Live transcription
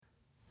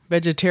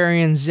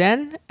Vegetarian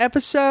Zen,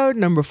 episode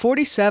number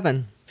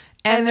 47.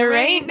 And there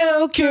ain't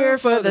no cure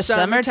for the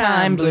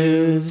summertime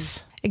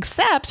blues,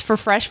 except for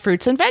fresh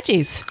fruits and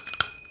veggies.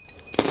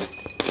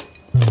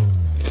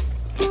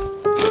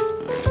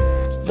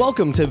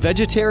 Welcome to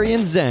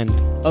Vegetarian Zen,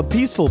 a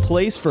peaceful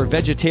place for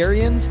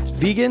vegetarians,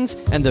 vegans,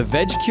 and the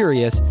veg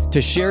curious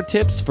to share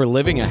tips for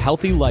living a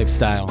healthy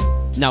lifestyle.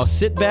 Now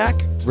sit back,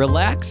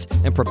 relax,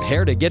 and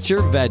prepare to get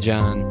your veg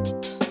on.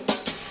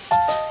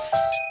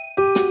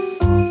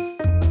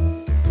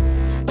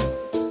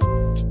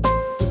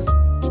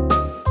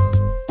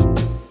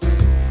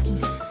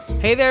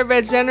 Hey there,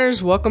 Veg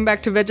Zenners. Welcome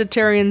back to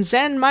Vegetarian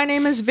Zen. My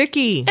name is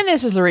Vicky. And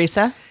this is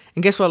Larissa.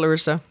 And guess what,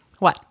 Larissa?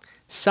 What?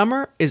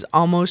 Summer is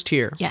almost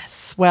here.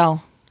 Yes.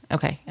 Well,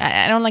 okay.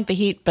 I don't like the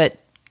heat, but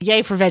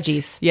yay for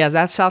veggies. Yeah,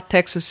 that South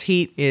Texas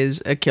heat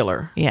is a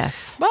killer.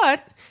 Yes.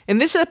 But in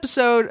this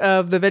episode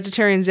of the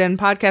Vegetarian Zen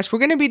podcast, we're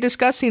going to be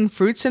discussing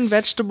fruits and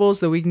vegetables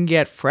that we can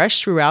get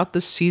fresh throughout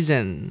the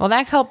season. Well,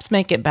 that helps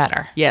make it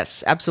better.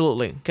 Yes,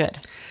 absolutely. Good.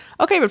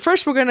 Okay, but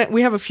first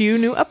we have a few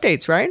new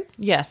updates, right?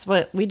 Yes,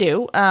 what we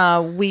do.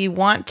 We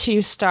want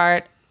to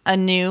start a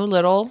new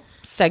little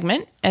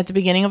segment at the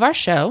beginning of our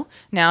show.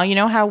 Now, you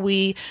know how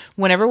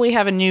whenever we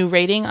have a new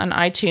rating on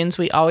iTunes,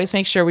 we always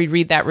make sure we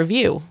read that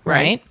review,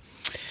 right?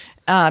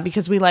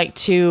 Because we like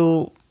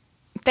to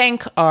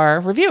thank our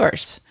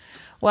reviewers.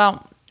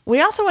 Well, we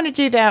also want to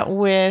do that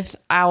with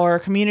our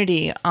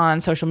community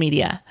on social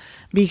media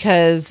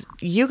because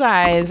you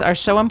guys are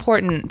so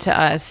important to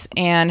us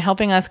and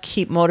helping us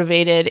keep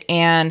motivated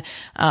and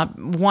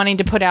wanting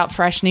to put out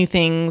fresh new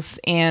things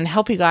and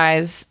help you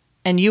guys,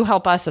 and you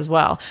help us as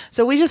well.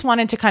 So we just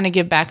wanted to kind of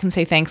give back and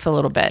say thanks a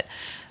little bit.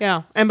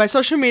 Yeah. And by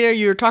social media,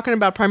 you're talking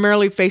about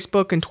primarily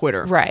Facebook and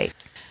Twitter. Right.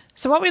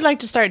 So what we'd like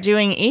to start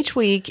doing each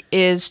week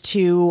is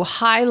to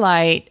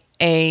highlight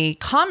a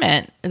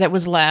comment that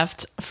was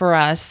left for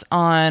us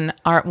on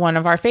one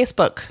of our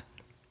Facebook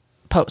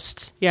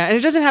posts. Yeah, and it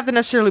doesn't have to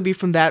necessarily be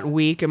from that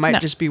week. It might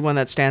just be one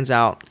that stands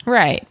out.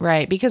 Right,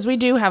 because we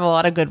do have a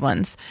lot of good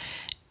ones.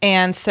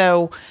 And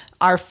so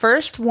our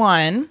first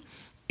one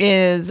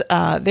is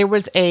there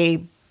was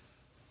a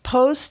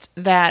post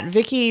that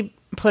Vicky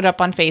put up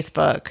on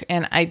Facebook,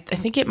 and I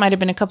think it might have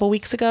been a couple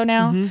weeks ago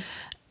now. Mm-hmm.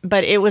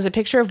 But it was a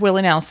picture of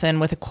Willie Nelson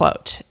with a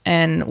quote.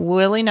 And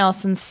Willie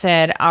Nelson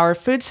said, "Our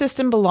food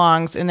system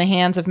belongs in the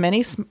hands of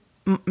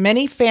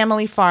many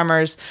family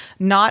farmers,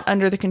 not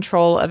under the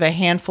control of a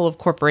handful of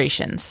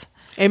corporations."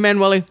 Amen,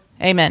 Willie.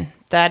 Amen.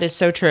 That is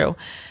so true.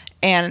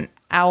 And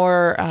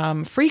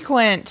our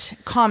frequent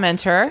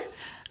commenter,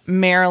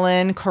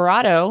 Marilyn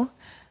Corrado,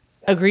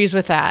 agrees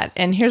with that.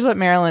 And here's what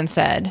Marilyn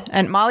said.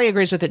 And Molly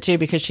agrees with it too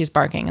because she's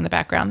barking in the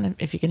background,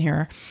 if you can hear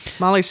her.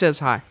 Molly says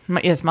hi.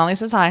 Yes, Molly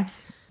says hi.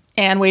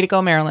 And way to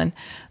go, Marilyn.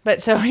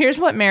 But so here's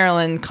what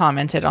Marilyn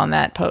commented on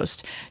that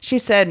post. She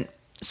said,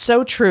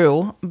 "So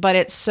true, but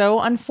it's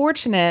so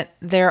unfortunate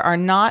there are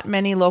not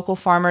many local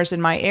farmers in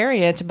my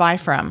area to buy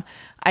from.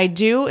 I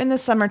do in the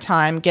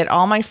summertime get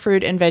all my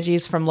fruit and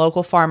veggies from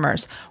local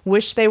farmers.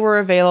 Wish they were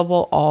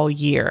available all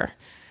year."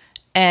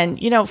 And,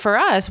 you know, for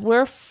us,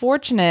 we're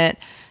fortunate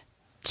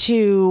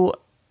to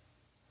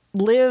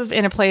live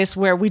in a place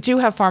where we do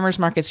have farmers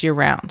markets year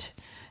round.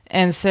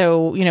 And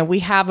so, you know, we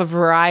have a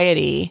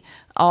variety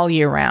all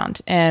year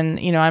round. And,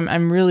 you know,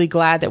 I'm really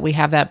glad that we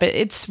have that. But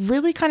it's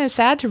really kind of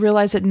sad to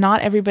realize that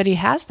not everybody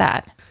has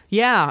that.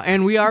 Yeah,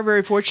 and we are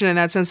very fortunate in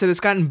that sense that it's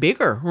gotten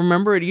bigger.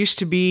 Remember, it used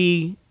to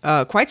be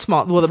quite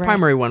small. Well, the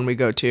primary one we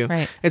go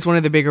to, it's one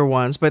of the bigger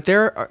ones. But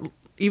there are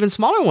even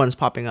smaller ones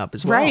popping up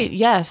as well. Right,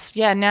 yes.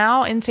 Yeah,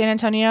 now in San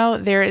Antonio,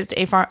 there is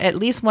at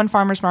least one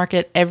farmer's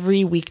market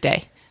every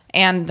weekday.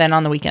 And then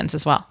on the weekends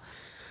as well.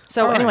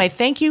 So anyway,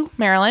 thank you,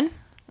 Marilyn,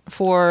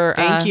 for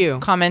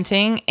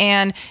commenting.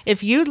 And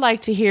if you'd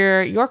like to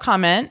hear your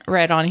comment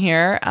read on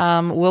here,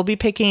 we'll be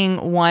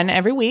picking one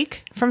every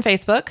week from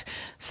Facebook.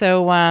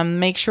 So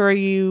make sure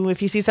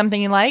if you see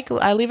something you like,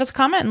 leave us a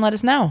comment and let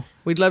us know.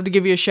 We'd love to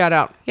give you a shout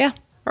out. Yeah.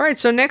 All right.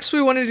 So next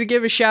we wanted to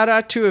give a shout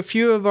out to a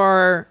few of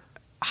our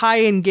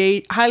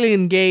highly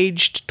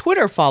engaged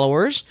Twitter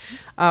followers.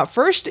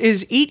 First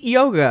is Eat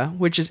Yoga,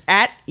 which is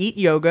at Eat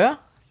Yoga.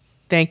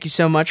 Thank you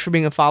so much for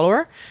being a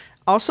follower.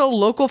 Also,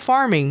 Local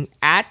Farming,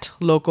 at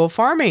Local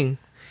Farming.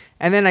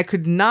 And then I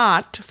could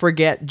not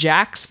forget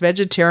Jack's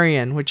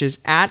Vegetarian, which is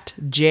at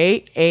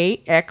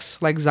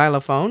JAX, like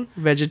xylophone,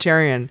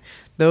 Vegetarian.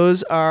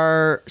 Those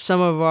are some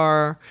of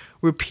our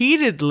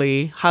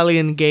repeatedly highly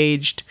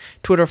engaged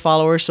Twitter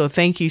followers. So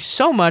thank you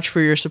so much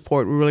for your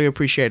support. We really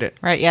appreciate it.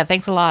 Right. Yeah.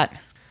 Thanks a lot.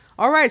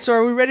 All right. So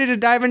are we ready to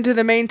dive into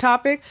the main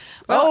topic?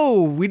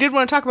 Well, we did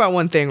want to talk about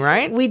one thing,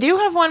 right? We do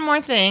have one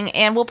more thing,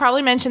 and we'll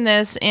probably mention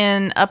this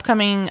in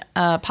upcoming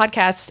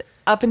podcasts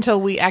up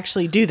until we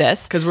actually do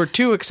this. Because we're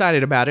too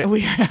excited about it.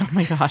 Oh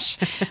my gosh.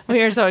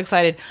 We are so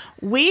excited.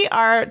 We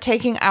are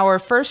taking our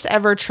first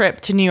ever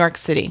trip to New York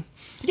City.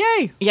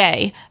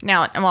 Yay.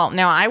 Now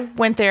I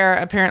went there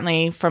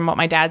apparently from what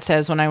my dad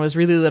says when I was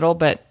really little,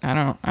 but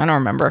I don't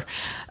remember.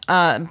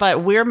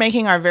 But we're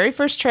making our very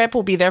first trip.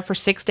 We'll be there for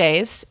 6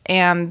 days,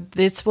 and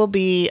this will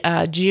be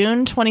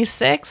June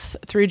 26th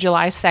through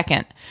July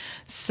 2nd.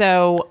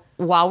 So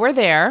while we're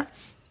there,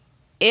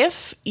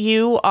 if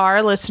you are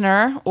a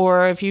listener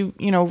or if you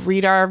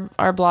read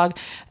our blog,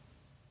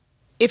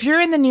 if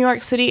you're in the New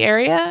York City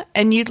area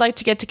and you'd like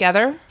to get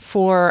together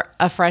for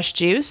a fresh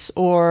juice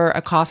or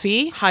a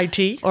coffee, High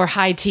tea. or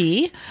high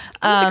tea,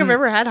 I don't think I've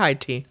ever had high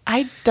tea.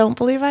 I don't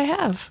believe I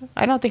have.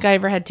 I don't think I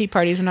ever had tea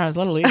parties when I was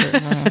little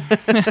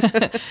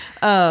either.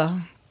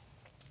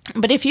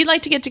 But if you'd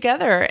like to get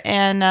together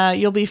and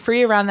you'll be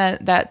free around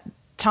that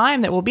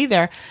time that we'll be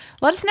there,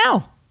 let us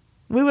know.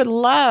 We would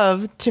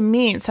love to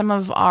meet some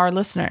of our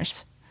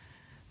listeners.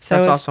 So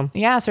That's awesome.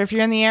 Yeah, so if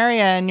you're in the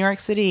area in New York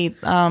City,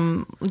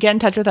 get in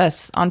touch with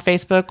us on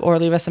Facebook or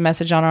leave us a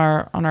message on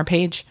our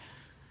page.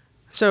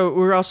 So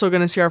we're also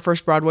going to see our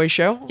first Broadway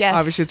show. Yes.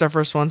 Obviously, it's our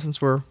first one since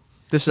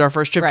this is our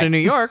first trip to Right. New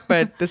York,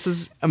 but this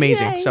is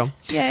amazing. Yay. So,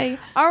 Yay.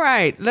 all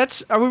right,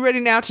 are we ready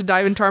now to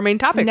dive into our main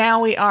topic?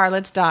 Now we are.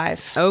 Let's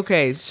dive.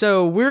 Okay,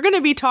 so we're going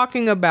to be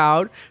talking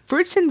about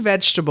fruits and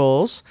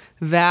vegetables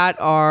that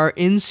are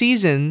in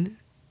season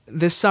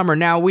this summer.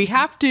 Now, we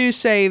have to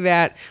say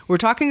that we're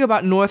talking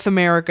about North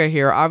America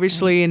here.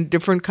 Obviously, in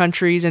different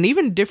countries and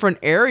even different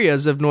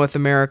areas of North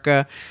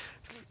America,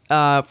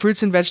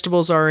 fruits and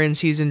vegetables are in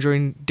season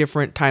during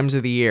different times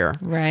of the year.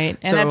 Right.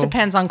 And So- that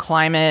depends on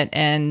climate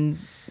and,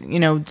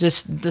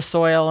 just the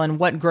soil and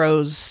what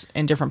grows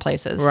in different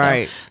places.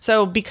 Right.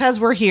 So because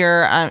we're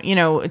here,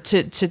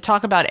 to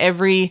talk about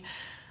every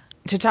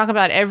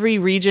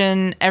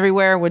region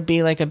everywhere would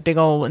be like a big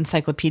old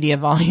encyclopedia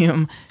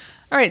volume.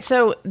 All right.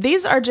 So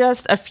these are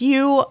just a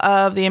few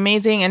of the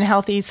amazing and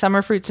healthy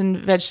summer fruits and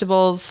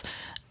vegetables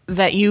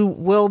that you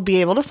will be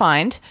able to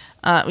find.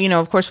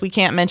 Of course, we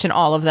can't mention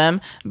all of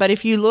them, but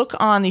if you look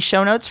on the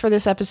show notes for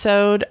this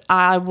episode,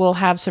 I will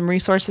have some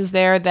resources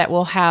there that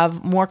will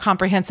have more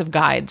comprehensive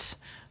guides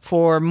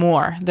for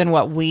more than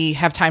what we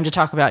have time to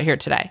talk about here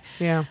today.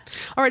 Yeah.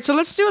 All right, so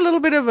let's do a little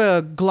bit of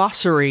a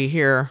glossary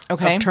here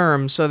Okay. of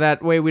terms so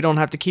that way we don't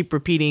have to keep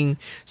repeating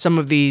some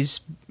of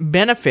these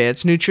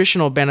benefits,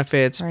 nutritional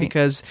benefits, Right.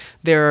 because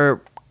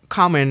they're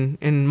common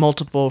in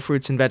multiple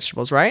fruits and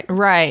vegetables, right?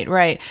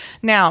 Right.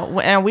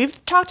 Now,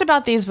 we've talked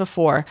about these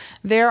before.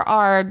 There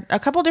are a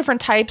couple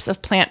different types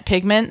of plant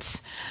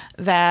pigments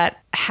that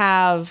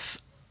have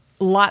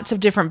lots of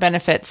different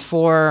benefits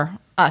for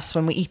us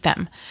when we eat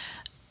them.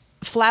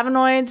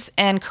 Flavonoids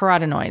and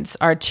carotenoids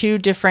are two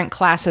different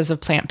classes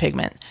of plant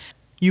pigment.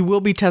 You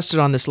will be tested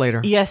on this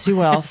later. Yes, you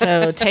will.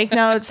 So take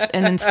notes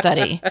and then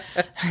study.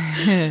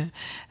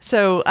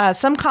 So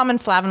some common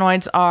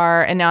flavonoids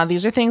are, and now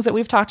these are things that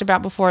we've talked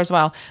about before as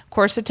well,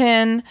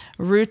 quercetin,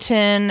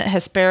 rutin,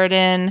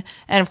 hesperidin,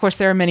 and of course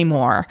there are many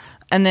more.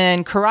 And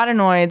then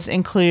carotenoids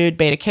include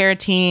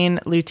beta-carotene,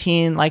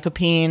 lutein,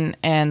 lycopene,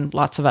 and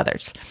lots of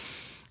others.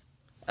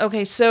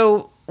 Okay,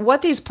 so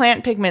what these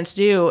plant pigments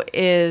do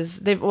is,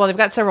 they've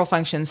got several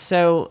functions.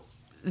 So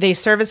they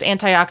serve as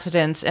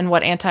antioxidants, and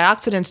what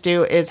antioxidants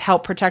do is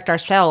help protect our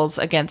cells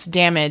against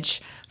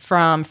damage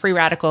from free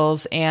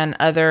radicals and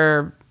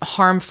other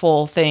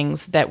harmful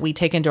things that we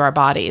take into our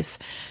bodies.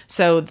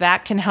 So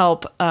that can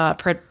help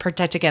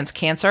protect against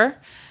cancer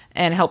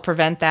and help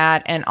prevent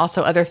that, and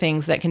also other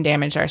things that can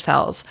damage our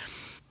cells.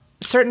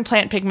 Certain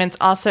plant pigments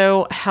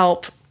also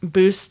help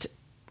boost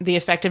the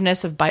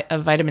effectiveness of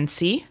vitamin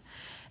C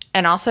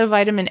and also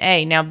vitamin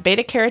A. Now,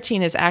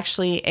 beta-carotene is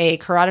actually a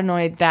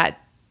carotenoid that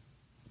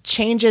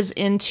changes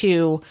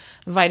into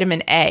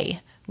vitamin A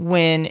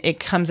when it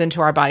comes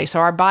into our body. So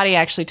our body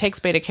actually takes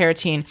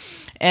beta-carotene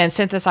and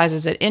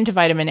synthesizes it into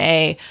vitamin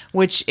A,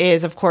 which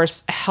is, of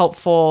course,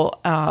 helpful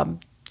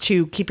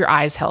to keep your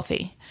eyes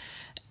healthy.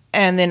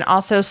 And then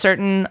also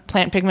certain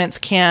plant pigments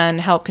can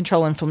help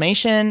control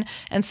inflammation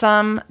and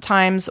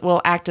sometimes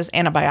will act as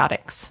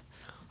antibiotics.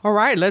 All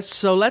right,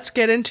 let's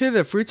get into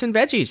the fruits and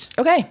veggies.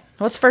 Okay,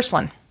 what's the first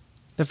one?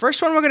 The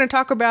first one we're going to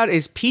talk about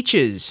is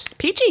peaches.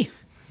 Peachy.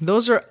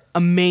 Those are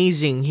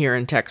amazing here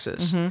in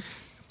Texas, Mm-hmm.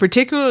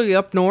 particularly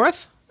up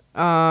north.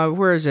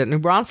 Where is it? New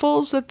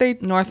Braunfels that they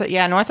North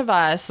of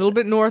us. a little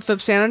bit north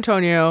of San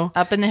Antonio.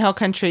 Up in the hill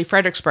country,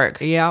 Fredericksburg.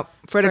 Yeah,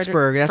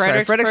 Fredericksburg. That's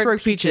right.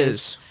 Fredericksburg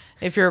peaches.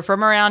 If you're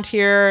from around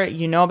here,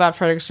 you know about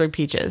Fredericksburg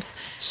peaches.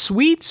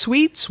 Sweet,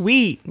 sweet,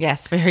 sweet.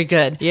 Yes, very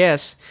good.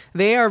 Yes,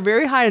 they are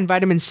very high in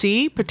vitamin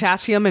C,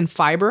 potassium, and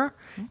fiber,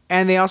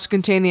 and they also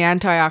contain the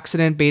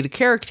antioxidant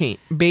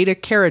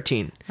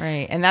beta-carotene.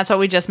 Right, and that's what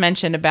we just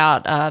mentioned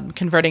about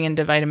converting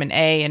into vitamin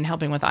A and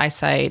helping with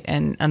eyesight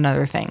and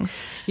other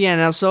things. Yeah,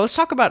 now so let's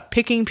talk about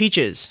picking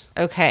peaches.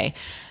 Okay.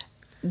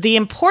 The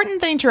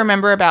important thing to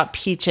remember about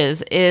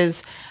peaches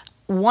is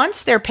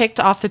once they're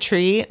picked off the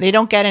tree, they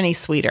don't get any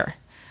sweeter.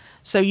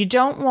 So you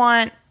don't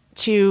want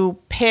to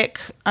pick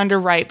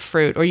underripe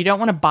fruit, or you don't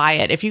want to buy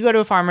it. If you go to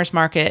a farmer's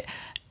market,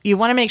 you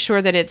want to make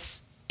sure that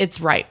it's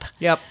ripe.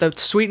 Yep, the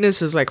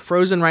sweetness is like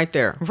frozen right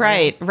there.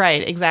 Right,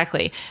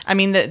 exactly. I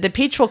mean, the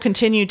peach will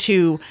continue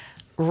to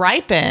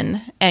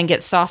ripen and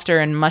get softer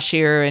and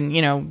mushier and,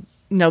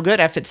 no good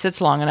if it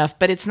sits long enough,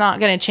 but it's not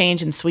going to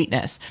change in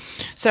sweetness.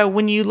 So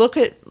when you look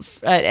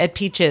at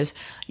peaches,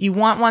 you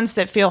want ones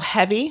that feel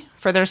heavy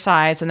for their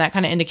size, and that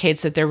kind of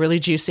indicates that they're really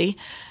juicy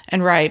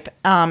and ripe,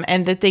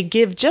 and that they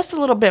give just a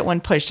little bit when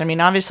pushed. I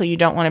mean, obviously you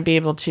don't want to be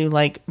able to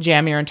like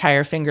jam your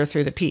entire finger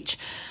through the peach,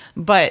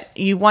 but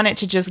you want it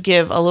to just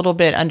give a little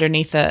bit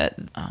underneath the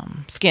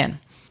skin.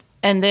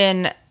 And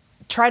then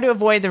try to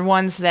avoid the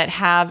ones that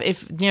have,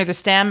 if near the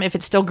stem, if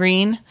it's still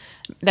green,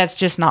 that's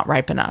just not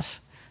ripe enough.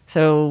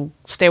 So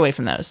stay away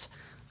from those.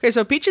 Okay,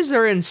 so peaches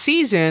are in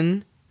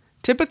season,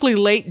 typically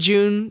late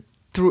June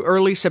through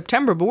early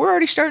September, but we're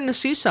already starting to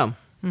see some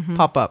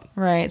pop up.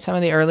 Right, some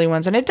of the early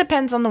ones. And it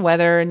depends on the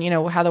weather and,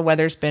 how the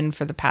weather's been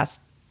for the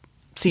past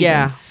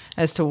season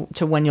as to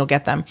when you'll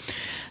get them.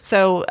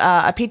 So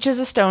a peach is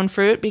a stone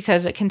fruit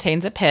because it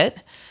contains a pit.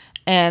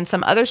 And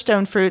some other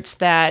stone fruits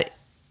that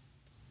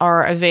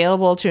are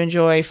available to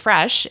enjoy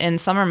fresh in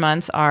summer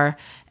months are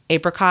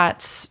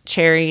apricots,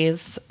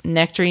 cherries,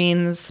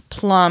 nectarines,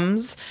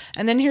 plums.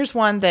 And then here's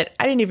one that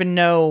I didn't even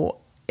know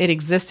it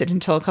existed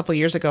until a couple of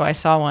years ago. I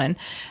saw one,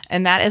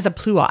 and that is a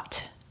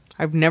pluot.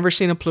 I've never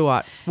seen a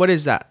pluot. What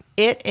is that?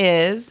 It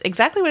is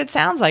exactly what it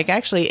sounds like,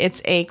 actually.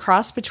 It's a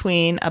cross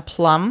between a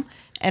plum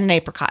and an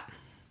apricot,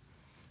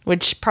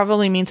 which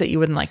probably means that you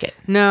wouldn't like it.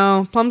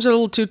 No, plums are a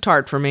little too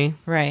tart for me.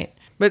 Right.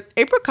 But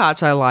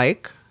apricots I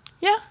like.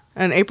 Yeah.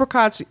 And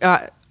apricots,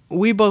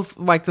 we both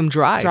like them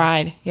dried.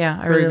 Dried. Yeah,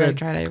 I really like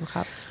dried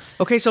apricots.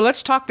 Okay, so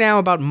let's talk now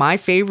about my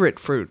favorite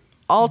fruit.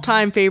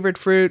 All-time favorite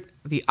fruit,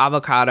 the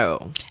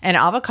avocado. And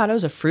avocado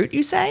is a fruit,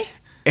 you say?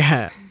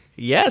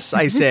 Yes,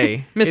 I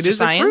say. Mr. It is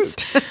Science?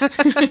 a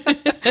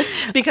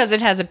fruit. Because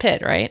it has a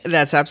pit, right?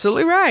 That's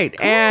absolutely right.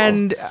 Cool.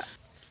 And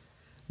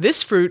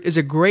this fruit is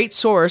a great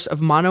source of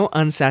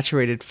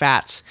monounsaturated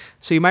fats.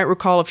 So you might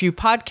recall a few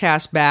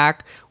podcasts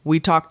back,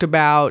 we talked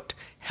about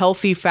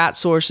healthy fat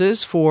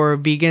sources for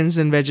vegans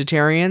and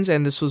vegetarians,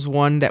 and this was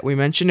one that we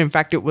mentioned. In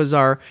fact, it was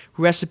our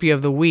recipe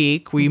of the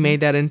week. We made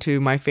that into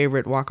my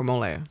favorite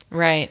guacamole.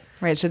 Right.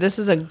 So this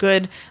is a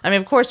good,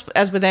 of course,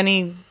 as with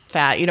any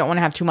fat, you don't want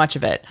to have too much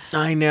of it.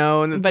 I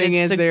know, and the thing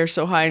is, they're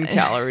so high in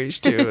calories,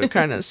 too. It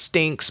kind of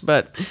stinks,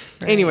 but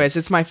anyways,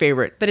 it's my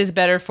favorite. But it's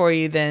better for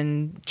you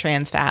than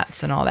trans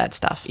fats and all that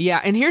stuff. Yeah,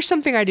 and here's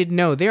something I didn't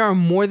know. There are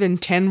more than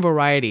 10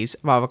 varieties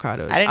of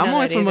avocados. I'm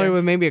only familiar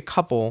with maybe a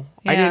couple.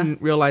 Yeah. I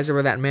didn't realize there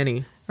were that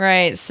many.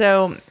 Right,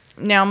 so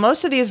now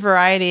most of these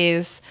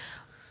varieties,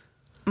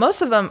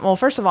 most of them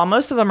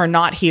are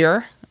not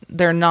here.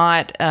 They're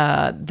not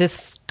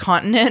this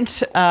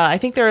continent. I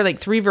think there are like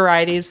 3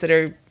 varieties that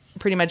are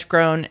pretty much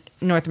grown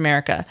in North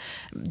America.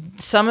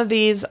 Some of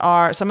the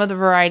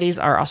varieties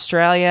are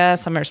Australia,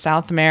 some are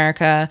South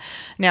America.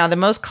 Now, the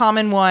most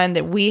common one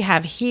that we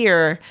have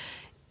here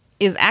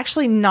is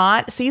actually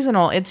not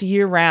seasonal. It's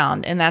year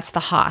round, and that's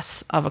the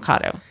Hass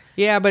avocado.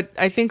 Yeah, but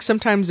I think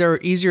sometimes they're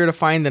easier to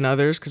find than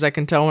others because I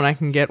can tell when I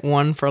can get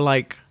one for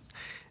like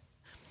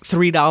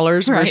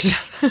 $3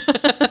 versus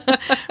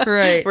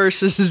right.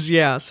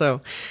 versus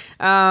so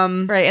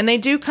right, and they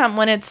do come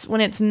when it's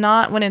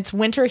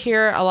winter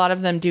here. A lot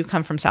of them do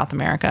come from South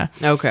America.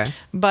 Okay,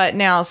 but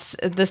now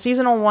the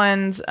seasonal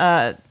ones,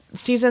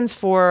 seasons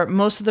for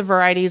most of the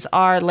varieties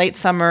are late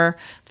summer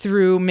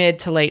through mid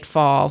to late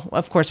fall,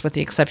 of course, with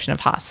the exception of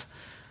Hass.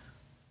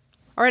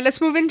 All right,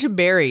 let's move into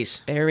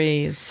berries.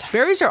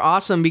 Berries are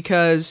awesome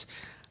because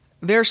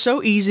they're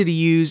so easy to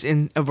use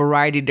in a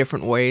variety of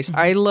different ways. Mm-hmm.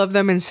 I love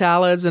them in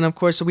salads, and of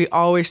course, we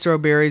always throw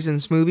berries in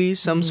smoothies,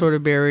 some sort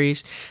of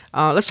berries.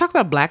 Let's talk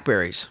about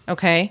blackberries.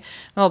 Okay.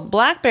 Well,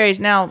 blackberries,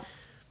 now,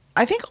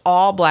 I think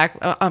all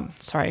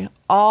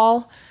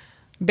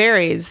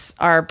berries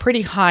are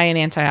pretty high in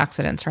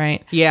antioxidants,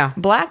 right? Yeah.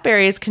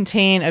 Blackberries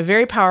contain a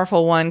very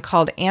powerful one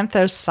called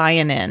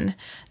anthocyanin.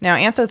 Now,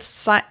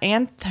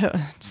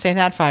 say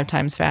that 5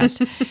 times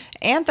fast.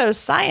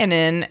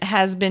 Anthocyanin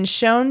has been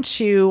shown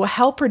to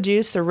help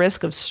reduce the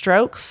risk of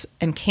strokes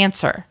and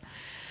cancer.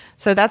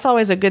 So that's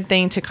always a good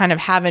thing to kind of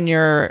have in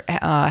your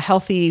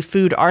healthy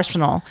food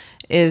arsenal,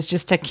 is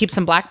just to keep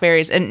some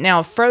blackberries. And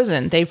now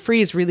frozen, they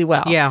freeze really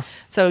well. Yeah.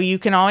 So you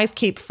can always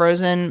keep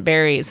frozen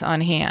berries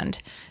on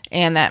hand.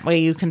 And that way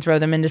you can throw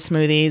them into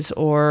smoothies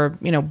or,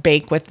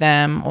 bake with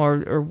them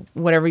or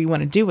whatever you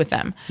want to do with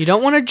them. You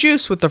don't want to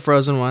juice with the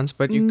frozen ones,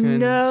 but you can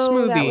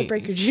smoothie. That would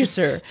break your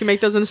juicer. You can make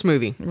those in a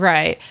smoothie.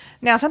 Right.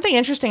 Now, something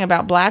interesting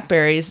about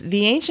blackberries,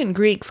 the ancient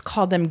Greeks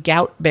called them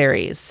gout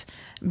berries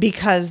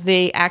because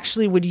they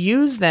actually would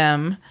use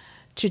them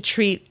to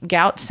treat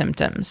gout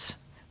symptoms,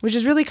 which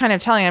is really kind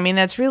of telling.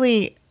 That's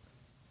really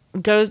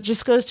goes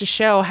to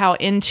show how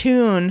in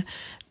tune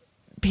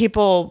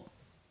people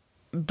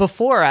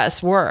before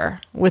us were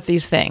with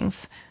these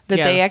things, that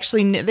they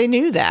actually they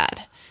knew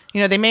that.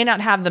 They may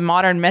not have the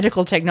modern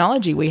medical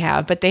technology we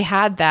have, but they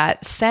had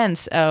that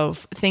sense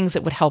of things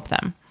that would help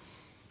them,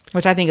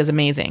 which I think is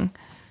amazing.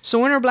 So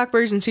when are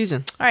blackberries in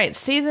season? All right,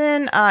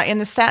 season in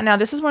the now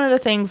this is one of the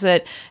things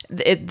that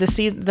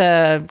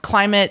the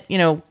climate,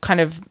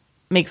 kind of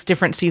makes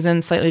different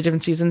seasons, slightly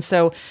different seasons.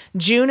 So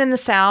June in the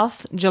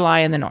south, July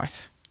in the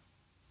north.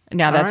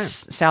 Now All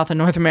that's South and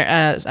North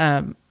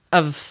America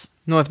of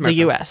North America. the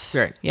U.S.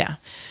 Right. Yeah.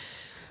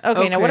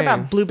 Okay, now what Okay.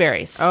 about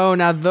blueberries? Oh,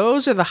 now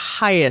those are the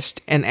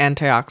highest in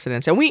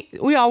antioxidants. And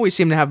we always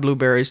seem to have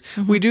blueberries.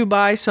 We do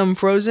buy some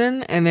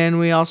frozen, and then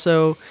we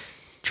also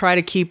try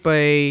to keep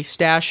a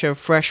stash of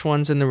fresh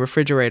ones in the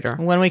refrigerator.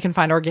 When we can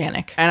find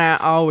organic. And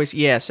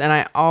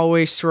I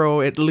always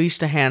throw at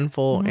least a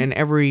handful in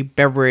every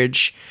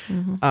beverage,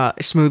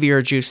 smoothie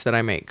or juice that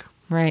I make.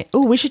 Right.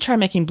 Oh, we should try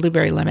making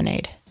blueberry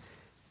lemonade.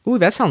 Ooh,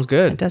 that sounds It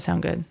good. does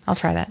sound good. I'll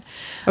try that.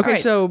 Okay, All right.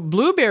 so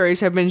blueberries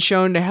have been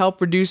shown to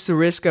help reduce the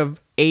risk of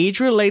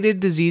age-related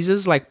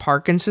diseases like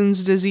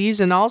Parkinson's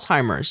disease and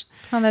Alzheimer's.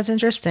 Oh, that's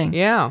interesting.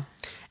 Yeah.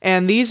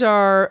 And these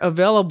are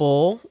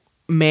available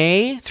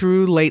May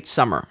through late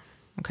summer.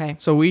 Okay.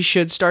 So we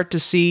should start to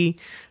see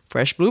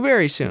fresh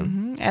blueberries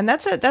soon. And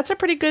that's a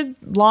pretty good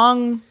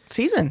long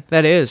season.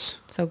 That is.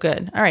 So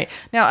good. All right.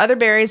 Now, other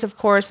berries, of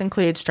course,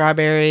 include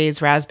strawberries,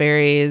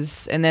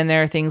 raspberries, and then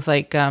there are things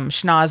like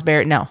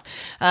schnozberry. No.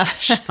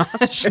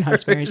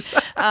 Schnozberries.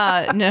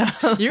 No.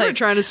 You were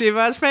trying to see if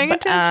I was paying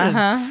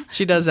attention.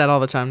 She does that all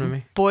the time to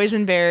me.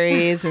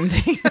 Boysenberries and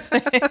things.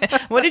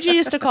 What did you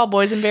used to call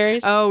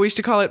boysenberries? Oh, we used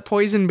to call it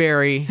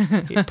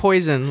poisonberry.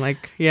 Poison,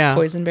 like, yeah.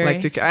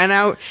 Poisonberry? Like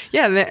and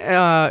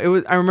it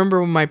was. I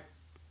remember when my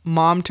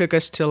mom took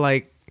us to,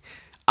 like,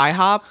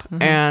 IHOP,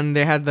 and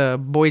they had the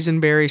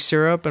boysenberry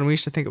syrup, and we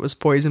used to think it was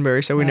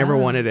poisonberry, so we never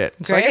wanted it.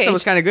 So I guess it great.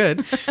 was kind of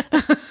good.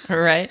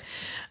 Right.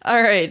 All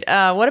right.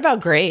 What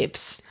about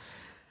grapes?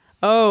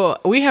 Oh,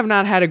 we have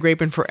not had a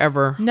grape in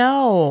forever.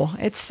 No,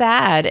 it's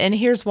sad. And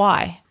here's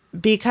why.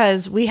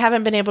 Because we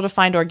haven't been able to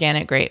find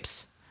organic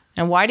grapes.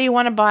 And why do you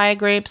want to buy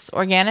grapes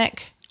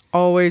organic?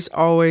 Always,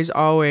 always,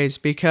 always,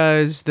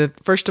 because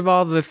first of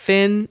all, the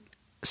thin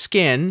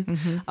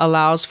skin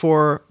allows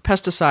for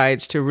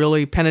pesticides to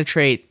really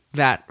penetrate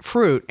that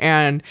fruit,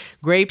 and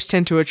grapes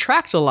tend to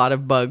attract a lot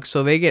of bugs,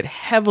 so they get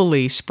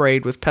heavily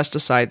sprayed with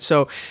pesticides.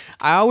 So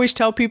I always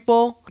tell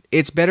people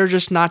it's better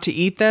just not to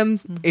eat them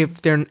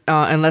if they're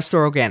unless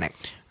they're organic.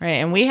 Right.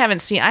 And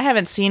I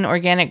haven't seen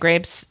organic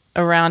grapes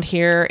around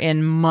here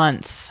in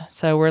months.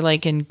 So we're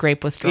like in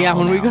grape withdrawal. Yeah,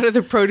 when we now. go to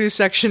the produce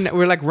section,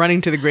 we're like running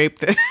to the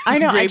grape. I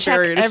know. I grape check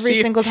area to every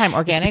see- single time.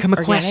 Organic, become a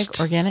organic,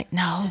 quest. organic.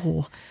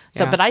 No.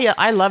 So, Yeah. but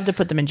I love to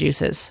put them in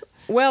juices.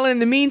 Well, in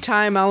the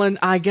meantime, Ellen,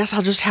 I guess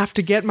I'll just have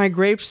to get my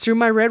grapes through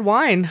my red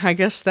wine. I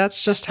guess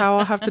that's just how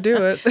I'll have to do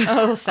it.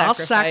 Oh, I'll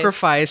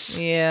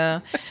sacrifice. Yeah.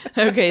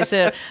 Okay.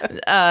 So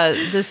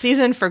the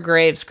season for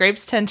grapes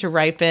tend to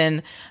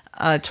ripen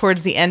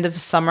towards the end of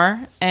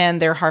summer, and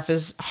they're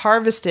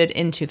harvested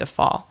into the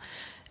fall.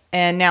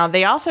 And now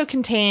they also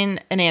contain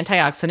an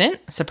antioxidant,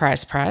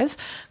 surprise, surprise,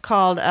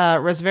 called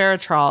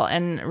resveratrol.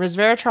 And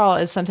resveratrol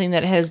is something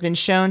that has been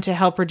shown to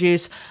help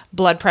reduce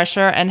blood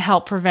pressure and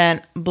help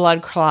prevent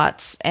blood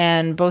clots.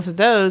 And both of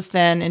those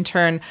then, in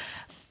turn,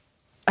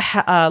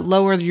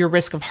 lower your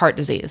risk of heart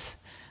disease,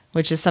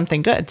 which is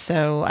something good.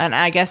 So, and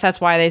I guess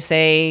that's why they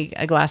say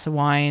a glass of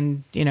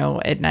wine,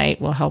 at night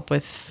will help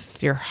with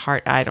your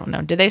heart. I don't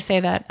know. Did they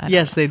say that? I don't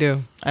Yes, they do.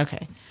 know.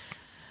 Okay.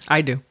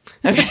 I do.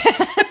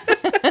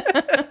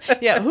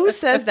 Yeah, who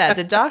says that?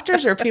 The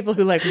doctors or people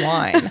who like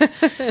wine?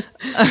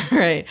 All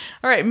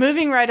right.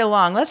 Moving right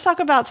along. Let's talk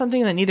about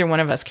something that neither one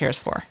of us cares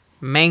for.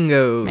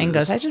 Mangoes.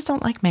 Mangoes. I just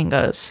don't like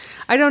mangoes.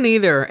 I don't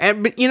either.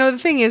 But the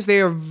thing is, they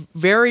are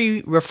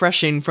very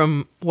refreshing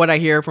from what I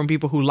hear from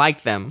people who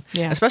like them.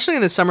 Yeah. Especially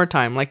in the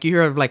summertime. Like you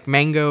hear of like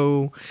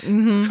mango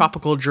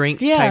tropical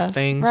drink Yes, type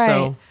thing. right.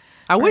 So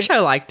I wish I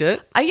liked it.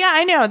 Yeah,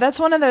 I know. That's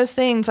one of those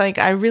things like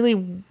I really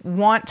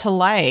want to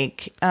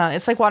like.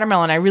 It's like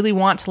watermelon. I really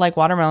want to like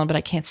watermelon, but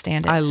I can't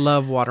stand it. I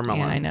love watermelon.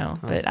 Yeah, I know,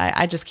 but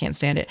I just can't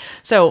stand it.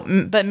 So,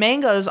 but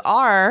mangoes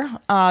are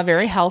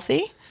very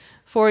healthy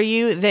for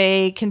you.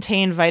 They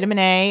contain vitamin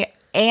A,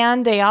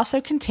 and they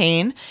also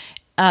contain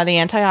the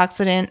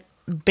antioxidant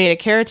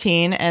beta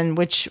carotene, and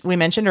which we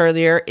mentioned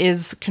earlier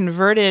is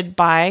converted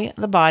by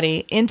the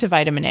body into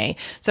vitamin A.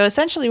 So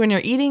essentially, when you're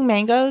eating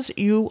mangoes,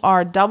 you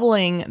are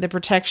doubling the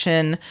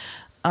protection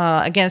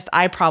against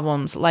eye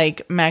problems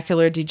like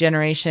macular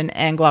degeneration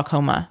and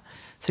glaucoma.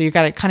 So you've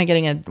got kind of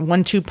getting a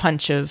 1-2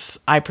 punch of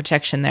eye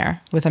protection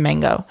there with a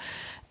mango.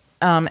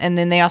 And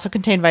then they also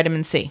contain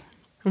vitamin C.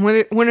 And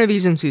when are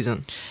these in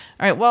season?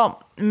 All right.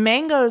 Well,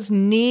 mangoes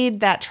need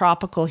that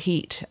tropical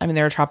heat. I mean,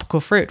 they're a tropical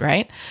fruit,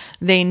 right?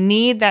 They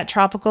need that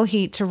tropical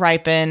heat to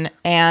ripen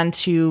and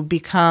to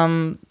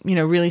become,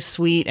 really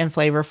sweet and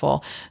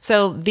flavorful.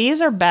 So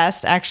these are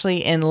best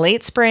actually in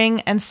late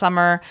spring and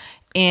summer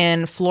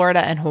in Florida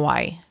and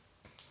Hawaii.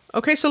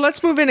 Okay, so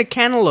let's move into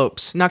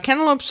cantaloupes. Now,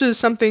 cantaloupes is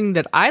something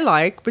that I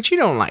like, but you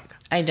don't like.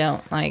 I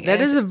don't like That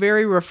is a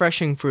very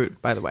refreshing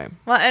fruit, by the way.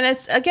 Well, and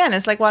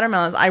it's like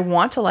watermelons. I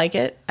want to like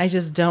it. I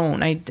just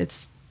don't.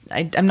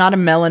 I'm not a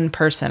melon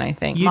person, I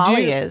think.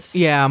 Molly is.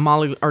 Yeah,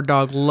 Molly, our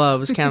dog,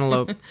 loves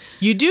cantaloupe.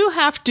 You do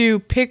have to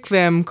pick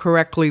them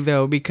correctly,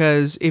 though,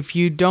 because if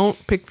you don't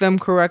pick them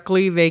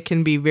correctly, they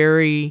can be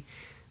very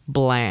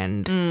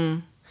bland.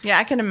 Yeah,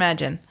 I can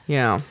imagine.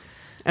 Yeah.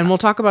 And we'll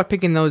talk about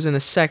picking those in a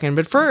second.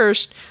 But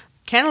first,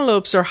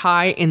 Cantaloupes are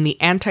high in the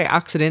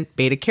antioxidant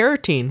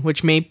beta-carotene,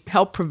 which may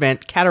help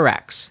prevent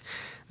cataracts.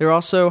 They're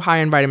also high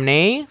in vitamin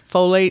A,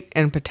 folate,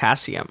 and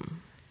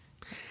potassium.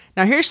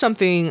 Now, here's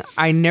something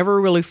I never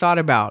really thought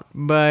about,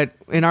 but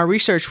in our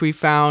research, we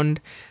found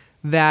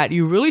that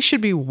you really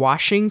should be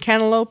washing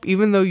cantaloupe,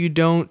 even though you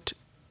don't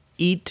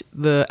eat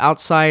the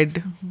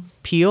outside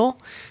peel.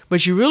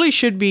 But you really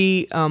should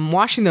be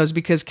washing those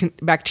because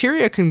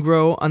bacteria can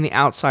grow on the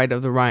outside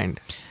of the rind.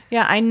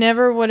 Yeah, I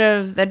never would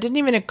have, that didn't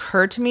even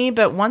occur to me,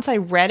 but once I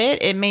read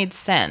it, it made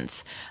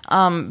sense.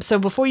 So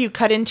before you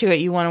cut into it,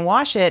 you want to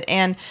wash it.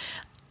 And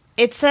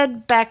it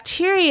said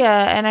bacteria,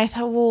 and I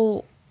thought,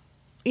 well,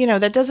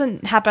 that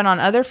doesn't happen on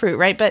other fruit,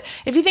 right? But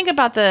if you think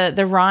about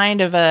the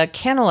rind of a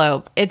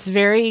cantaloupe, it's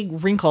very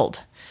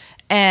wrinkled.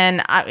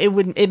 And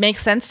it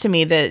makes sense to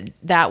me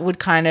that would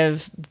kind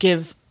of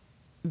give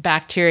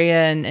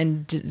bacteria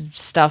and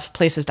stuff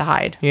places to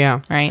hide.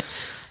 Yeah. Right?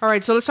 All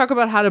right, so let's talk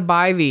about how to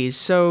buy these.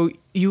 So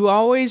you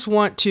always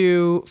want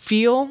to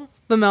feel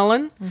the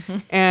melon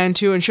and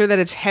to ensure that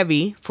it's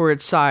heavy for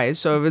its size.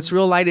 So if it's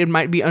real light, it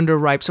might be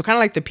underripe. So kind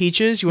of like the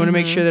peaches, you want to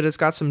make sure that it's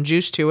got some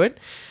juice to it.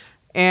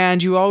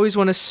 And you always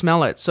want to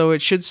smell it. So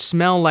it should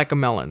smell like a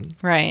melon.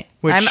 Right.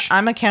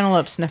 I'm a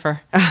cantaloupe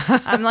sniffer.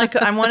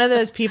 I'm one of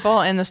those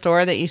people in the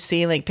store that you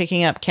see like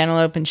picking up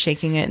cantaloupe and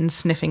shaking it and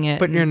sniffing it.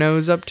 Putting your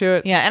nose up to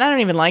it. Yeah, and I don't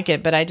even like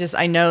it, but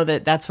I know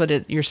that that's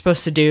what you're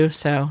supposed to do,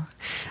 so.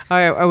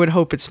 I would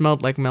hope it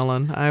smelled like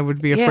melon. I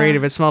would be afraid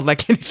if it smelled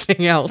like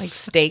anything else. Like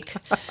steak.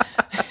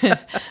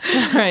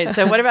 All right,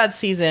 so what about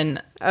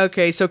season?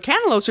 Okay, so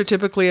cantaloupes are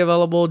typically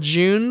available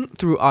June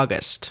through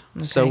August.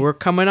 Okay. So we're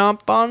coming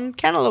up on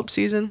cantaloupe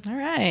season. All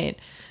right,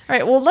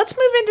 well, let's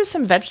move into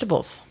some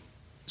vegetables.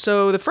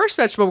 So the first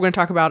vegetable we're going to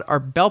talk about are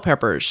bell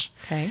peppers.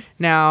 Okay.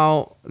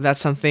 Now, that's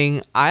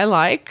something I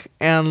like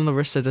and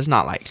Larissa does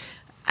not like.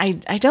 I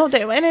don't,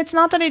 and it's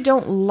not that I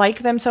don't like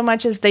them so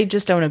much as they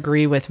just don't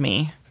agree with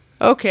me.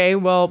 Okay,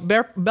 well,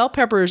 bell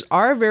peppers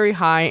are very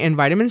high in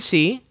vitamin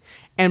C.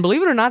 And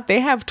believe it or not, they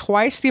have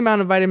twice the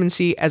amount of vitamin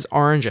C as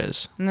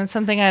oranges. And that's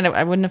something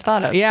I wouldn't have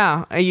thought of.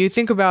 Yeah. When you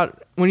think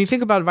about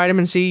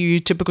vitamin C, you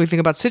typically think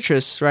about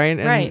citrus, right?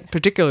 And right.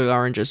 Particularly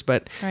oranges,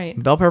 but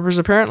right. Bell peppers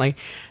apparently.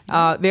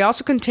 They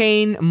also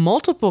contain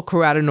multiple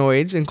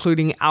carotenoids,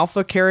 including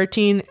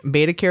alpha-carotene,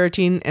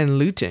 beta-carotene, and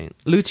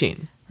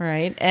lutein.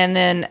 Right. And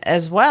then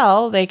as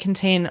well, they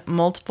contain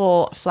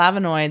multiple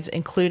flavonoids,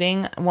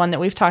 including one that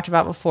we've talked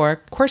about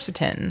before,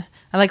 quercetin.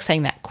 I like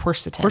saying that,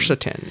 quercetin.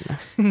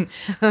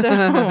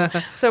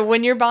 So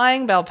when you're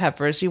buying bell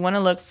peppers, you want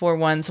to look for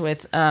ones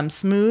with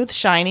smooth,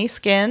 shiny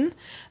skin.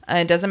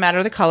 It doesn't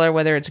matter the color,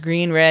 whether it's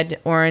green, red,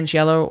 orange,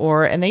 yellow,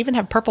 and they even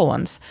have purple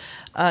ones.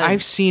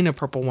 I've seen a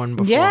purple one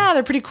before. Yeah,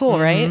 they're pretty cool,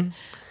 right?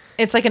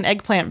 It's like an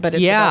eggplant, but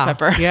it's a bell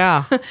pepper.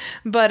 Yeah.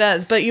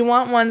 But you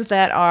want ones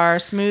that are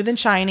smooth and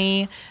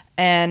shiny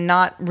and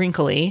not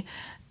wrinkly.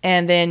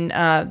 And then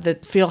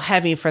that feel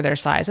heavy for their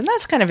size. And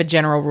that's kind of a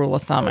general rule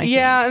of thumb, I think.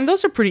 Yeah, and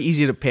those are pretty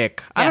easy to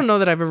pick. Yeah. I don't know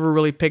that I've ever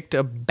really picked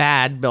a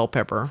bad bell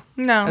pepper.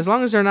 No. As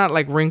long as they're not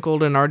like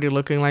wrinkled and already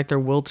looking like they're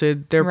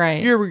wilted,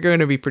 you're going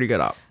to be pretty good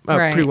off.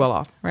 Pretty well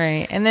off.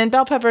 Right. And then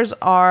bell peppers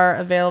are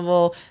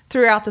available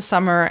throughout the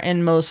summer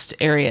in most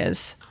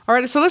areas. All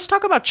right, so let's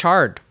talk about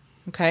chard.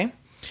 Okay.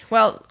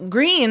 Well,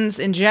 greens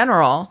in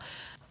general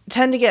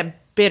tend to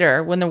get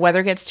bitter when the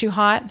weather gets too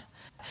hot.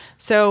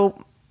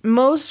 So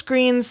most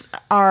greens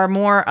are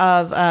more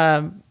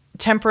of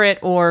temperate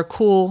or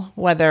cool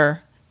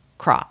weather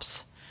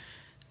crops.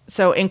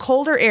 So in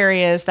colder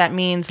areas, that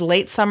means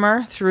late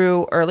summer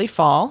through early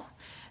fall.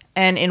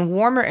 And in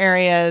warmer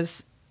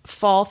areas,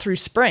 fall through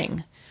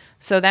spring.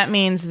 So that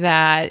means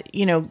that,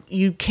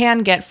 you can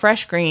get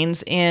fresh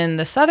greens in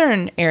the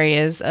southern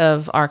areas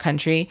of our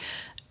country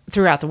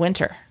throughout the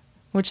winter,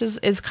 which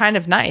is kind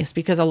of nice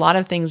because a lot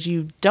of things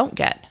you don't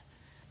get.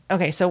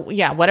 Okay, so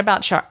yeah, what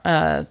about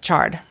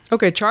chard?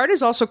 Okay, chard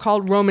is also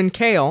called Roman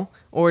kale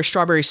or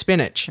strawberry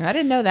spinach. I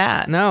didn't know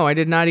that. No, I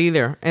did not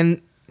either.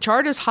 And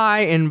chard is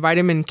high in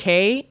vitamin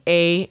K,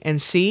 A, and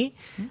C,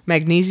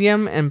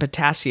 magnesium, and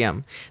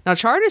potassium. Now,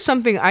 chard is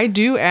something I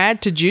do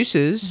add to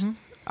juices.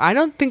 I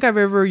don't think I've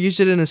ever used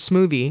it in a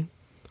smoothie.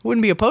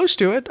 Wouldn't be opposed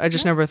to it. I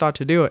just never thought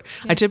to do it.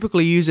 Yeah. I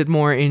typically use it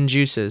more in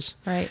juices.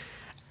 Right.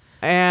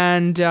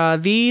 And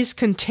these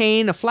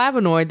contain a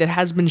flavonoid that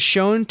has been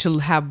shown to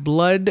have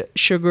blood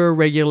sugar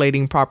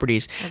regulating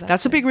properties. Well,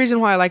 that's a big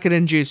reason why I like it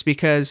in juice,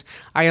 because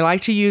I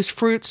like to use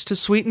fruits to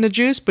sweeten the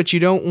juice, but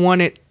you don't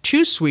want it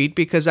too sweet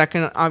because that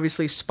can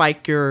obviously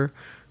spike your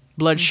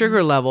blood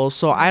sugar levels.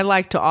 So I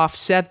like to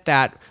offset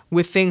that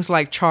with things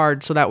like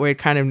chard, so that way it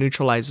kind of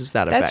neutralizes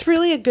that effect. That's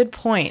really a good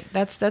point.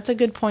 That's a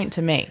good point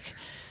to make.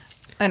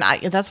 And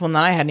that's one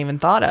that I hadn't even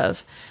thought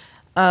of.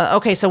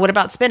 Okay, so what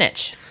about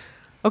spinach?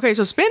 Okay,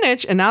 so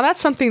spinach, and now that's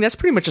something that's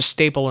pretty much a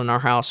staple in our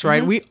house,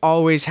 right? We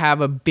always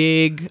have a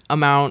big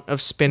amount of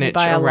spinach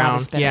around. A lot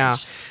of spinach. Yeah.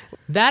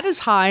 That is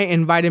high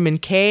in vitamin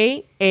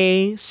K,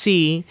 A,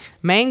 C,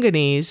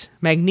 manganese,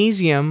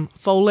 magnesium,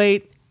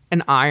 folate,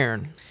 and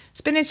iron.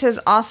 Spinach has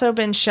also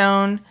been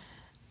shown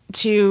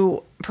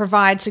to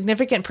provide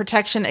significant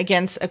protection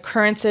against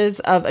occurrences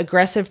of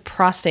aggressive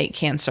prostate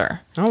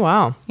cancer. Oh,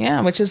 wow.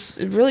 Yeah, which is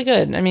really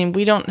good. I mean,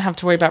 we don't have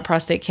to worry about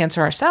prostate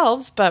cancer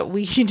ourselves, but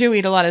we do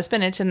eat a lot of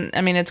spinach, and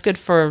I mean, it's good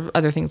for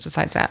other things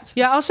besides that.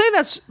 Yeah, I'll say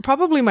that's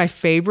probably my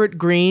favorite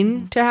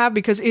green to have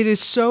because it is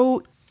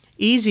so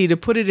easy to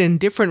put it in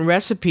different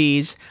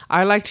recipes.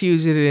 I like to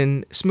use it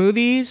in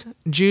smoothies,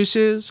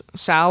 juices,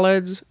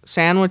 salads,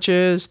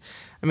 sandwiches.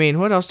 I mean,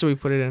 what else do we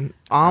put it in?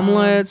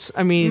 Omelets.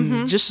 I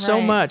mean, just so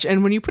right. much.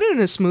 And when you put it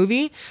in a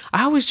smoothie,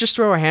 I always just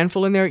throw a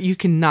handful in there. You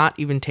cannot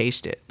even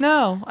taste it.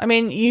 No, I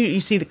mean, you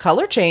see the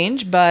color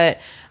change,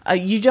 but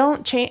you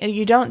don't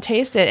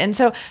taste it. And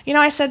so,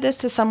 I said this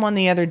to someone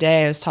the other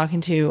day. I was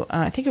talking to,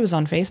 I think it was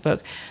on Facebook.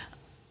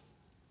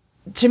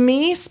 To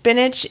me,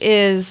 spinach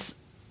is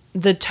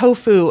the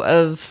tofu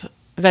of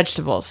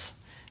vegetables.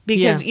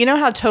 Because you know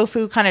how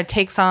tofu kind of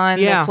takes on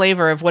the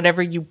flavor of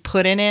whatever you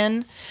put it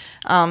in?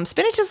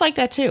 Spinach is like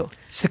that too.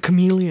 It's the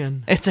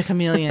chameleon. It's a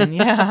chameleon,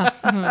 yeah.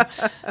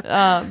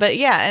 But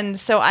yeah, and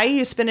so I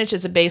use spinach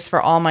as a base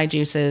for all my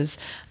juices.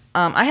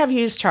 I have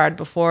used chard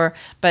before,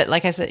 but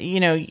like I said,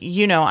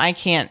 I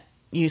can't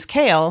use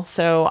kale,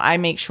 so I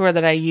make sure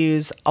that I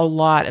use a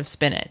lot of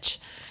spinach.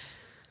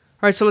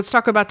 All right, so let's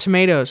talk about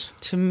tomatoes.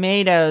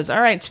 Tomatoes. All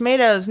right,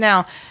 tomatoes.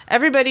 Now,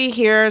 everybody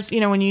hears,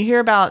 when you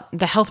hear about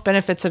the health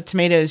benefits of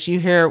tomatoes,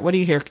 what do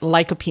you hear?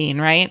 Lycopene,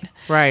 right?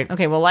 Right.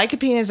 Okay, well,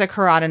 lycopene is a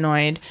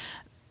carotenoid.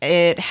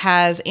 It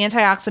has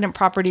antioxidant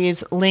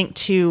properties linked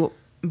to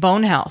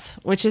bone health,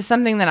 which is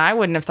something that I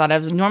wouldn't have thought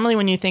of. Normally,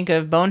 when you think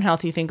of bone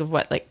health, you think of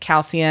what, like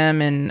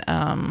calcium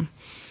and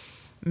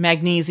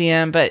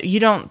magnesium, but you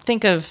don't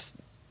think of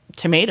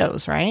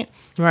tomatoes, right?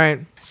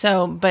 Right.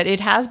 So, but it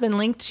has been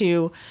linked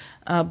to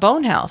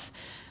bone health.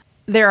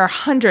 There are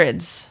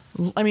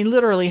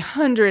literally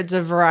hundreds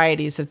of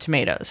varieties of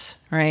tomatoes,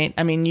 right?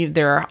 I mean,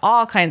 there are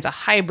all kinds of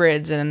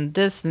hybrids and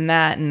this and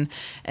that,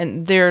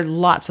 and there are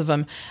lots of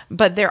them.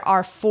 But there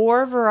are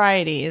 4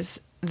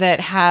 varieties that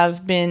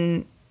have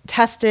been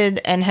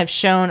tested and have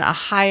shown a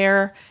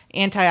higher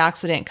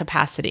antioxidant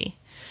capacity.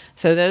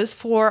 So those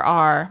 4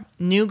 are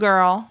New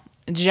Girl,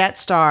 Jet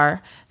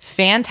Star,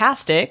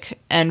 Fantastic,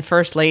 and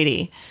First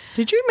Lady.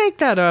 Did you make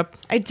that up?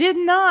 I did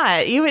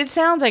not. It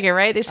sounds like it,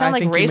 right? They sound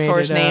like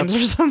racehorse names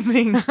or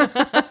something.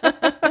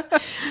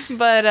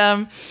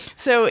 But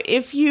so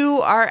if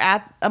you are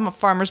at a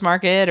farmer's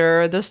market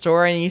or the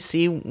store and you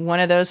see one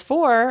of those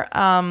 4,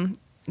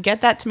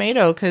 get that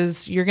tomato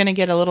because you're going to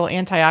get a little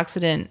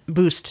antioxidant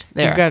boost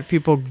there. We've got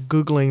people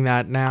Googling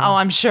that now. Oh,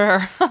 I'm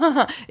sure.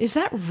 Is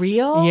that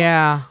real?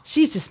 Yeah.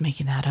 She's just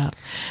making that up.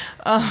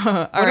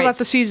 What about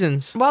the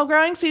seasons? Well,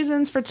 growing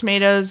seasons for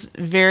tomatoes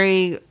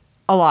vary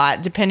a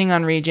lot depending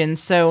on region.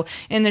 So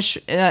in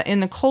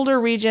the colder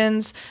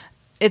regions,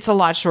 it's a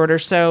lot shorter.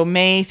 So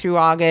May through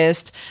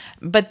August.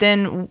 But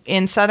then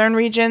in southern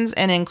regions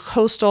and in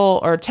coastal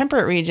or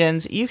temperate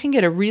regions, you can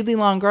get a really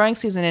long growing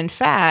season. In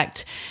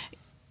fact,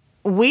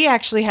 we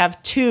actually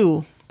have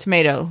 2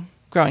 tomato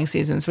growing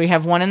seasons. We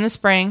have one in the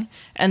spring,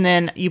 and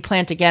then you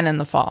plant again in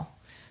the fall.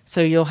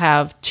 So you'll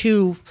have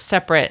 2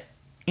 separate,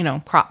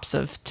 crops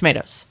of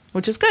tomatoes,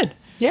 which is good.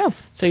 Yeah.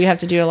 So you have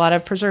to do a lot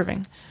of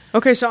preserving.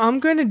 Okay, so I'm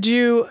going to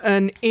do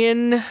an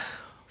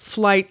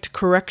in-flight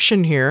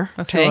correction here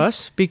to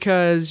us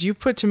because you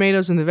put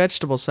tomatoes in the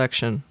vegetable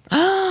section.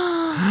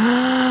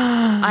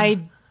 I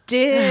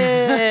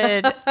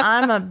did.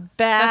 I'm a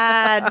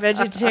bad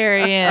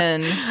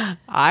vegetarian.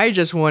 I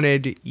just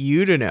wanted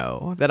you to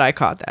know that I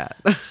caught that.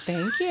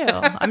 Thank you.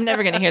 I'm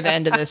never going to hear the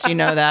end of this. You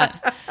know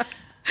that.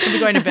 I'll be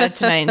going to bed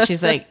tonight, and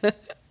she's like,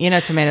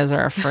 tomatoes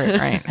are a fruit,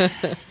 right?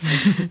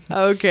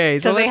 Okay.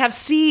 Because they have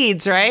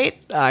seeds, right?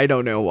 I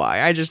don't know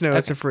why. I just know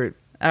it's a fruit.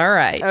 All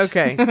right.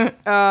 Okay.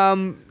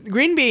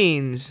 Green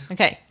beans.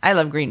 Okay. I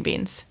love green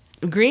beans.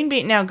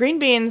 Now, green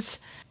beans,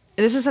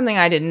 this is something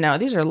I didn't know.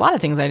 These are a lot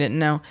of things I didn't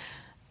know.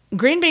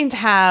 Green beans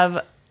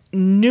have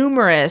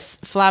numerous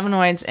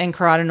flavonoids and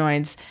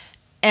carotenoids.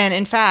 And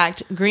in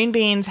fact, green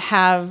beans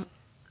have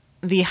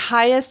the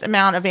highest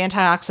amount of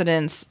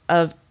antioxidants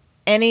of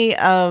any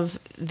of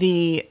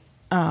the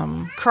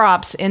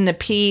crops in the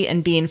pea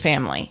and bean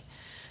family.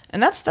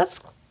 And that's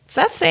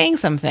saying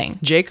something.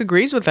 Jake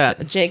agrees with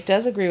that. Jake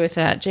does agree with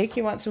that. Jake,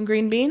 you want some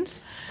green beans?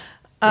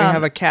 We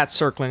have a cat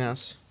circling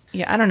us.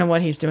 Yeah, I don't know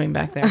what he's doing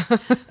back there.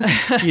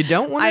 You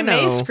don't want to know.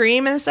 I may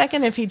scream in a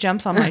second if he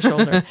jumps on my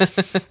shoulder.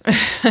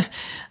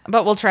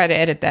 But we'll try to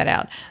edit that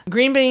out.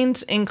 Green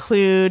beans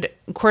include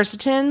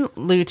quercetin,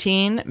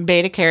 lutein,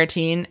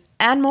 beta-carotene,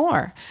 and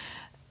more.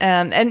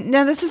 And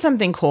now this is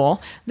something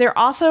cool. They're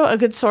also a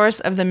good source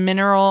of the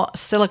mineral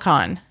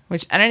silicon,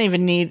 which I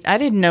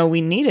didn't know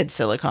we needed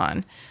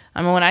silicon.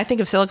 I mean, when I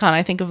think of silicon,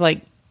 I think of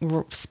like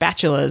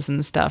spatulas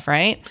and stuff,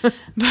 right?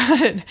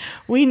 But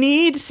we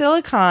need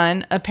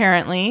silicon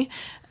apparently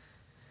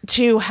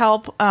to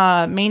help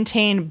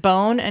maintain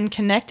bone and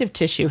connective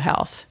tissue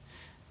health.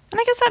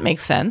 And I guess that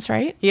makes sense,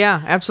 right?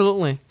 Yeah,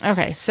 absolutely.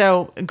 Okay,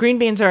 so green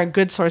beans are a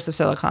good source of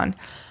silicon.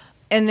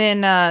 And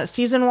then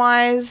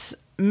season-wise,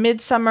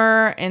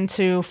 midsummer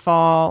into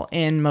fall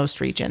in most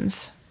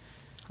regions.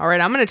 All right,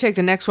 I'm going to take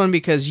the next one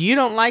because you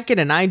don't like it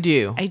and I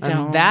do. I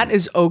don't. And that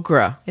is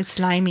okra. It's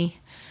slimy.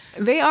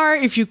 They are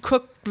if you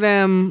cook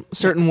them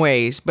certain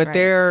ways, but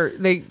Right.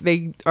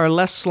 they are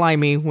less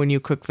slimy when you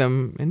cook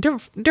them in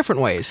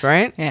different ways,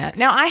 right? Yeah.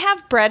 Now I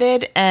have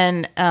breaded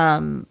and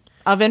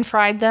oven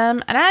fried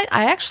them, and I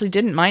actually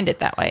didn't mind it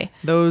that way.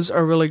 Those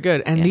are really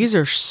good. And these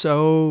are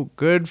so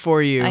good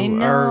for you. I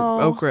know.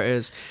 Our okra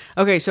is.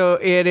 Okay, so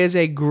it is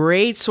a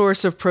great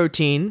source of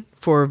protein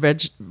for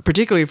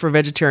particularly for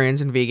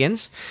vegetarians and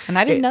vegans. And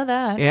I didn't know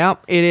that. Yeah,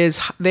 it is.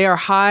 They are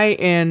high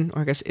in,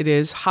 or I guess it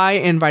is high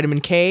in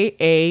vitamin K,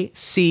 A,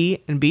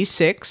 C, and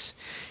B6.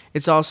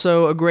 It's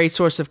also a great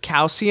source of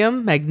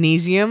calcium,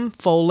 magnesium,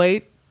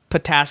 folate,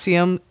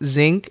 potassium,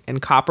 zinc,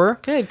 and copper.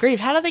 Good grief.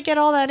 How do they get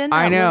all that in that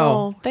I know.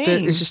 little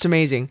thing? It's just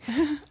amazing.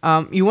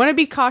 You want to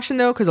be cautioned,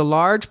 though, because a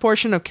large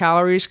portion of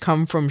calories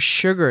come from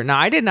sugar. Now,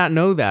 I did not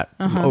know that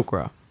from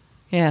okra.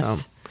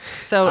 Yes.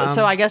 So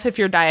I guess if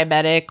you're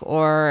diabetic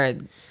or...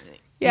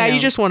 Yeah, you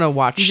just want to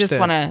watch. You just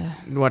want to...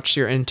 Watch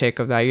your intake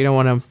of that. You don't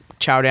want to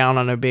chow down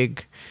on a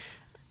big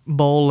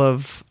bowl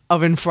of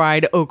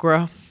oven-fried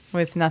okra.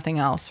 With nothing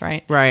else,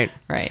 right? Right.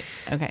 Right.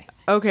 Okay.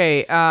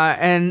 Okay,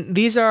 and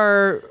these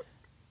are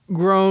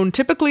grown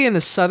typically in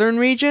the southern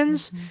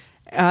regions.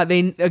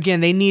 They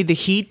need the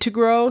heat to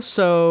grow,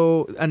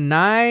 so a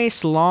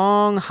nice,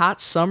 long,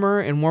 hot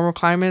summer in warmer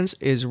climates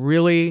is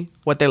really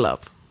what they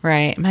love.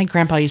 Right. My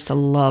grandpa used to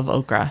love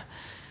okra.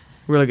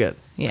 Really good.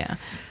 Yeah.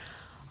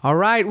 All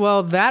right,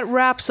 well, that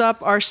wraps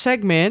up our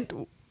segment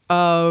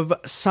of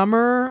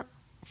summer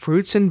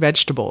fruits and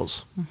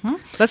vegetables.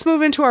 Let's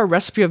move into our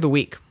recipe of the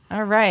week.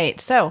 All right.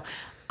 So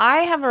I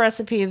have a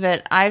recipe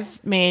that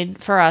I've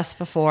made for us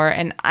before,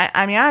 and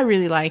I mean, I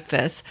really like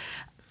this.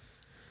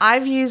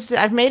 I've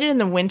made it in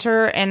the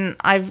winter, and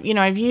I've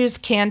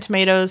used canned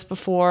tomatoes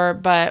before,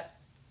 but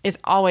it's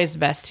always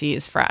best to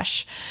use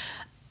fresh.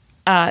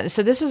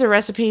 So this is a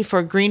recipe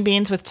for green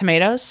beans with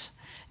tomatoes,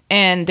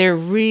 and they're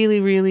really,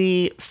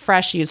 really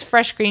fresh. You use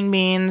fresh green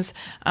beans.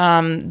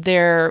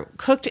 They're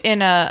cooked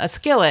in a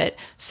skillet,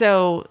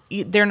 so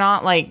they're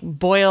not like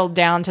boiled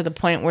down to the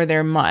point where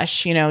they're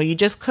mush. You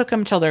just cook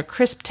them till they're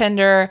crisp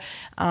tender.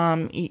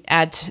 You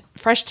add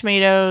fresh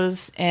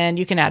tomatoes, and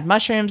you can add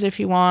mushrooms if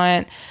you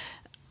want.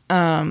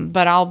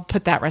 But I'll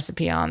put that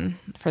recipe on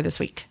for this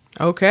week.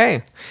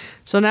 Okay.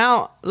 So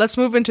now let's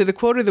move into the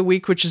quote of the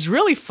week, which is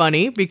really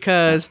funny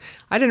because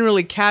I didn't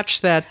really catch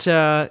that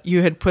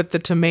you had put the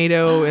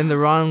tomato in the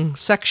wrong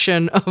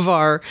section of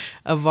our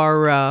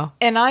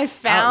And I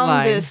found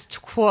outline. this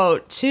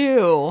quote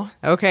too.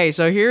 Okay,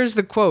 so here's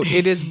the quote.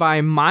 It is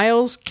by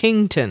Miles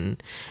Kington,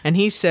 and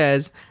he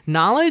says,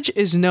 "Knowledge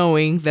is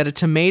knowing that a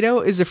tomato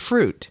is a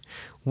fruit.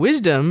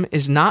 Wisdom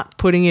is not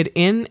putting it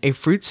in a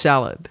fruit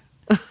salad."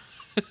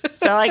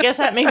 So I guess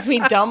that makes me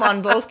dumb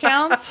on both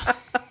counts. Or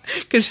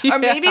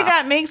maybe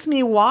that makes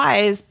me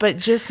wise, but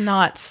just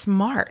not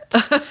smart.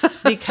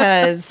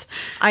 Because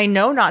I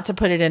know not to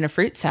put it in a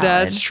fruit salad.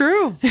 That's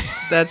true.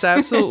 That's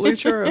absolutely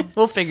true.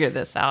 We'll figure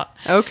this out.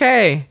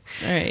 Okay.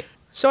 All right.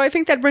 So I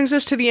think that brings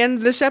us to the end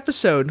of this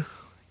episode.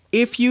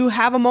 If you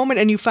have a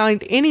moment and you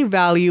find any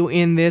value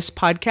in this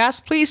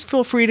podcast, please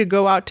feel free to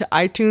go out to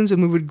iTunes,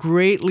 and we would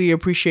greatly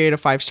appreciate a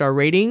 5-star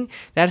rating.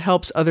 That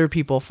helps other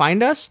people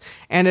find us,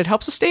 and it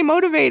helps us stay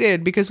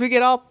motivated because we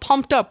get all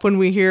pumped up when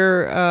we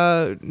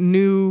hear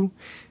new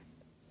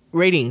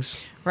ratings.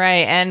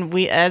 Right. And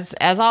we, as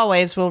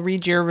always, we'll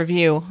read your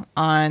review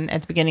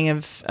at the beginning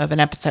of an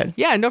episode.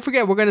 Yeah, and don't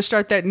forget, we're going to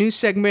start that new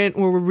segment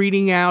where we're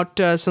reading out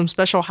some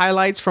special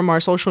highlights from our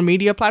social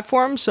media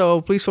platforms. So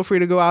please feel free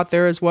to go out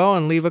there as well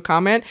and leave a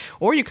comment.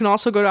 Or you can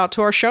also go out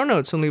to our show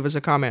notes and leave us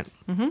a comment.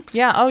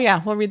 Yeah. Oh,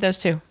 yeah. We'll read those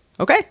too.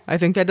 Okay, I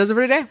think that does it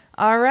for today.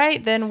 All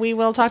right. Then we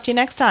will talk to you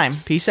next time.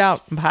 Peace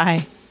out.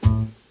 Bye.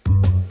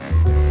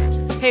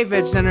 Hey,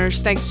 Veg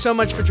Centers, thanks so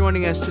much for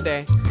joining us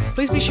today.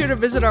 Please be sure to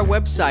visit our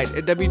website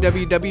at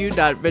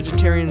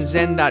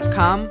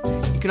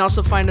www.vegetarianzen.com. You can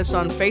also find us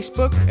on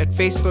Facebook at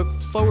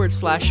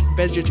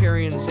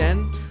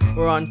Facebook.com/vegetarianzen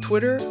or on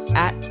Twitter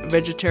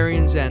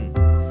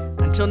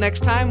 @vegetarianzen. Until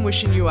next time,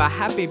 wishing you a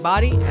happy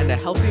body and a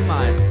healthy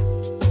mind.